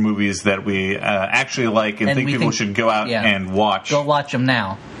for movies that we actually like and think we people think- should go out yeah. and watch. go watch them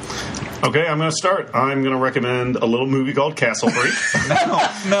now. Okay, I'm going to start. I'm going to recommend a little movie called Castle Freak. No,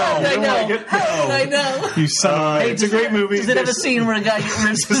 I don't know. like it? I know. you son of It's a great movie. Does it have a scene where a guy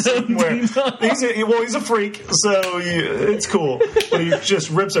rips his own Where ding dong? he's a freak, so it's cool. But he just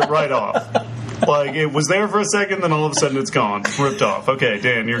rips it right off. Like, it was there for a second, then all of a sudden it's gone. Ripped off. Okay,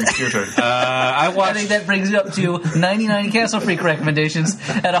 Dan, your turn. I I watched. think that brings you up to 99 Castle Freak recommendations.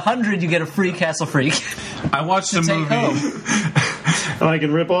 At 100, you get a free Castle Freak. I watched a Take movie. home. And I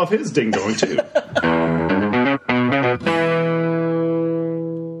can rip off his ding-dong, too.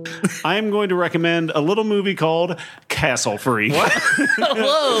 I am going to recommend a little movie called Castle Freak.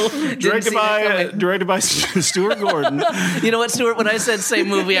 Whoa! Didn't see that coming. Directed by Stuart Gordon. You know what, Stuart? When I said same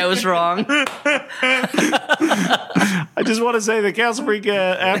movie, I was wrong. I just want to say that Castle Freak,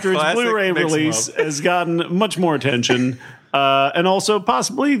 after its Classic Blu-ray mix 'em release, up. has gotten much more attention, and also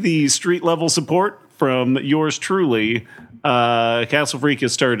possibly the street-level support from yours truly. Castle Freak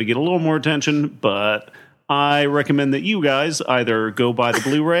has started to get a little more attention, but I recommend that you guys either go buy the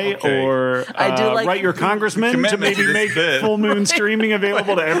Blu-ray Okay. or I do like- write your congressman to Commitment to maybe this make bit. Full Moon streaming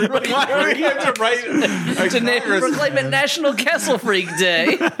available to everybody. Why do we have to write To proclaim it National Castle Freak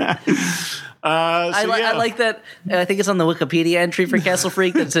Day. I like that. I think it's on the Wikipedia entry for Castle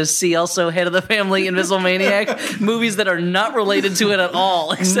Freak that says, "See also Head of the Family, Invisible Maniac." Movies that are not related to it at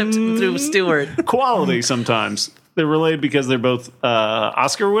all, except through Stewart. Quality sometimes. They're related because they're both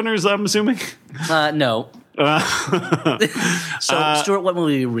Oscar winners, I'm assuming. No. So, Stuart, what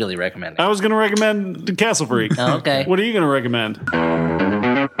movie are you really recommending? I was going to recommend Castle Freak. Oh, okay. What are you going to recommend?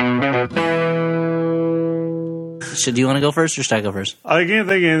 Do you want to go first or should I go first? I can't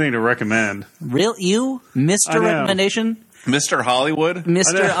think of anything to recommend. Real you, I Mr. know. Recommendation, Mr. Hollywood?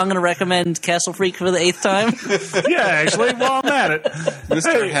 Mister. I know. I'm going to recommend Castle Freak for the 8th time, Yeah, actually, while I'm at it.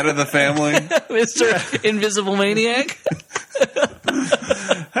 Mr. Head of the Family? Mister Invisible Maniac.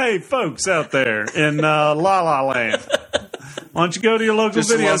 Hey, folks out there in La La Land, why don't you go to your local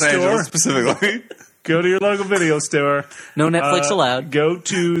Just in video Los store? Angeles, specifically. Go to your local video store. No Netflix allowed. Go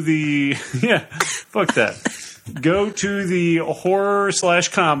to the fuck that. Go to the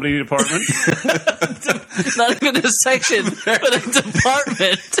horror/comedy department. Not even a section, but a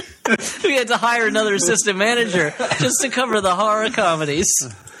department. We had to hire another assistant manager just to cover the horror comedies.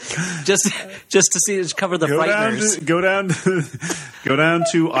 Just to cover the frighteners. Go down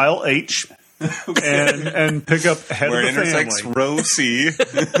to aisle H and pick up Head Where it of the intersects Family. row C. Head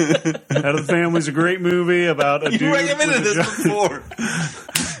of the Family is a great movie about a dude. You recommended with a this before.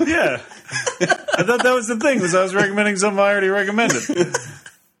 Yeah. I thought that was the thing, was I was recommending something I already recommended.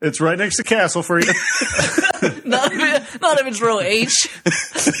 It's right next to Castle for you. Not if it's row H.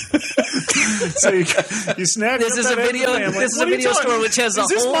 So you snatch This up is that a head of video. the family. This is What a are you video talking- store which has a Is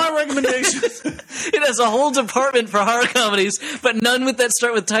this whole. my recommendation? It has a whole department for horror comedies, but none with that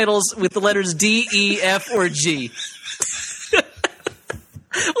start with titles with the letters D, E, F, or G.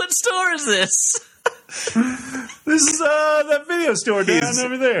 What store is this? This is that video store down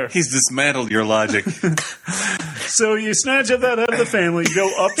over there. He's dismantled your logic. So you snatch up that head of the family, you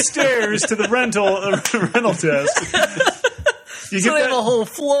go upstairs to the rental desk. You So they have a whole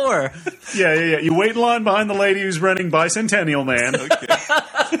floor. Yeah. You wait in line behind the lady who's renting Bicentennial Man.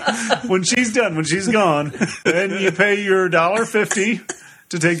 Okay. When she's done, when she's gone, then you pay your $1.50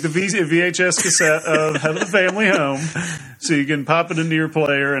 to take the VHS cassette of Head of the Family home, so you can pop it into your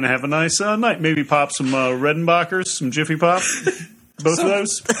player and have a nice night. Maybe pop some Redenbachers, some Jiffy Pop. Both of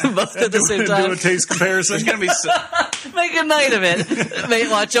those. Both at the same time. Do a taste comparison. There's gonna be Make a night of it.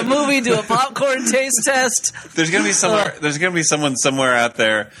 Watch a movie, do a popcorn taste test. there's gonna be somewhere. There's gonna be someone somewhere out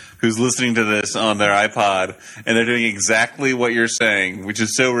there who's listening to this on their iPod, and they're doing exactly what you're saying, which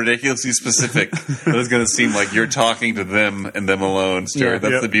is so ridiculously specific that it's gonna seem like you're talking to them and them alone. Stuart. Yeah.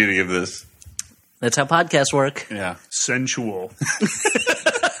 That's Yep. the beauty of this. That's how podcasts work. Yeah. Sensual.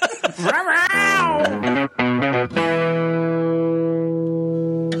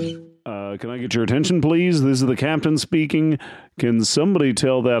 Can I get your attention, please? This is the captain speaking. Can somebody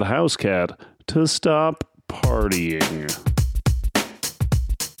tell that house cat to stop partying?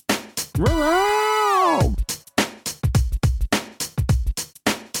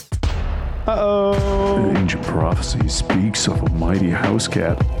 Uh-oh. Ancient prophecy speaks of a mighty house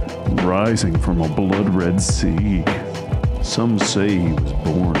cat rising from a blood-red sea. Some say he was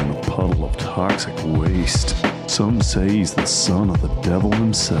born in a puddle of toxic waste. Some say he's the son of the devil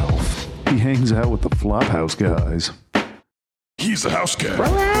himself. He hangs out with the Flophouse guys. He's a house cat.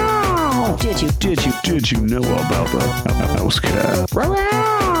 Did you know about the house cat?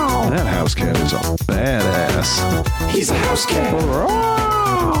 That house cat is a badass. He's a house cat.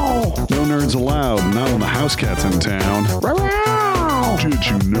 No nerds allowed, not when the house cat's in town. Did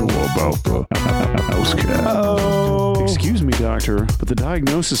you know about the house cat? Excuse me, doctor, but the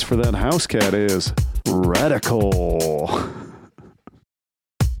diagnosis for that house cat is radical.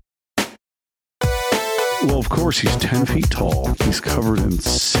 Well, of course, he's 10 feet tall. He's covered in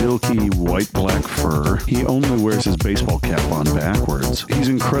silky white-black fur. He only wears his baseball cap on backwards. He's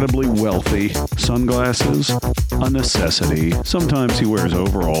incredibly wealthy. Sunglasses, a necessity. Sometimes he wears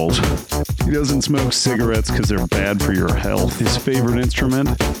overalls. He doesn't smoke cigarettes because they're bad for your health. His favorite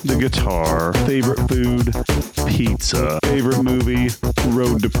instrument, the guitar. Favorite food, pizza. Favorite movie,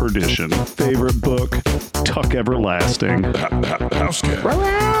 Road to Perdition. Favorite book, Tuck Everlasting. House cat.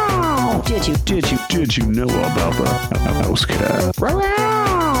 Did you know about the house cat?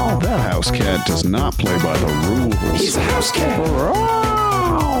 That house cat does not play by the rules. He's a house cat.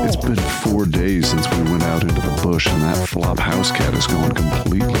 It's been 4 days since we went out into the bush, and that flop house cat is going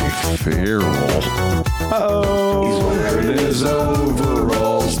completely feral. He's wearing his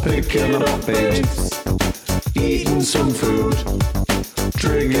overalls, picking up eggs, eating some food,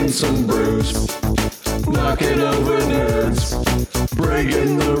 drinking some brews, knocking over nerds,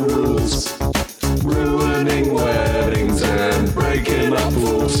 breaking the rules, ruining weddings and breaking up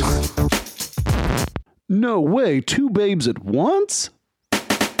fools. No way, 2 babes at once?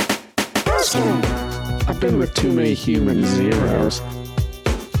 I've been with too many human zeros.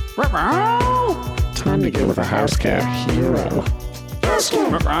 Time to get with a house cat hero.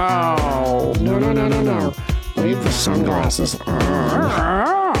 No. Leave the sunglasses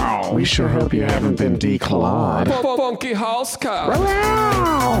on. We sure hope you haven't been declawed. Funky house cat.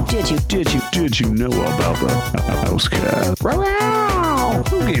 Did you know about the house cat?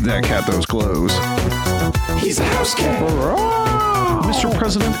 Who gave that cat those clothes? He's a house cat. Mr.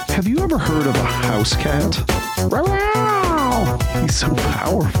 President, have you ever heard of a house cat? He's so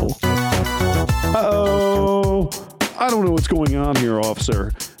powerful. Uh-oh. I don't know what's going on here,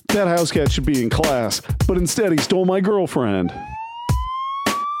 officer. That house cat should be in class, but instead he stole my girlfriend.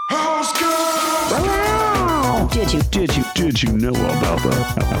 House cat. Did you know about the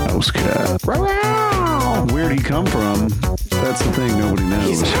house cat? Where'd he come from? That's the thing nobody knows.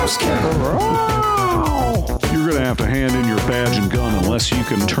 He's a house cat. You're gonna have to hand in your badge and gun unless you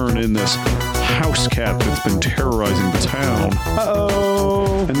can turn in this house cat that's been terrorizing the town.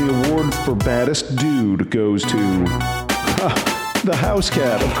 Uh-oh. And the award for baddest dude goes to the house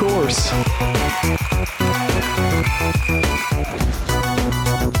cat, of course.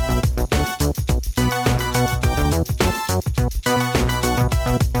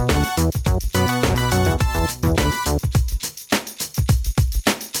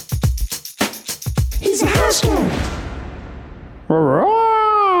 house cat.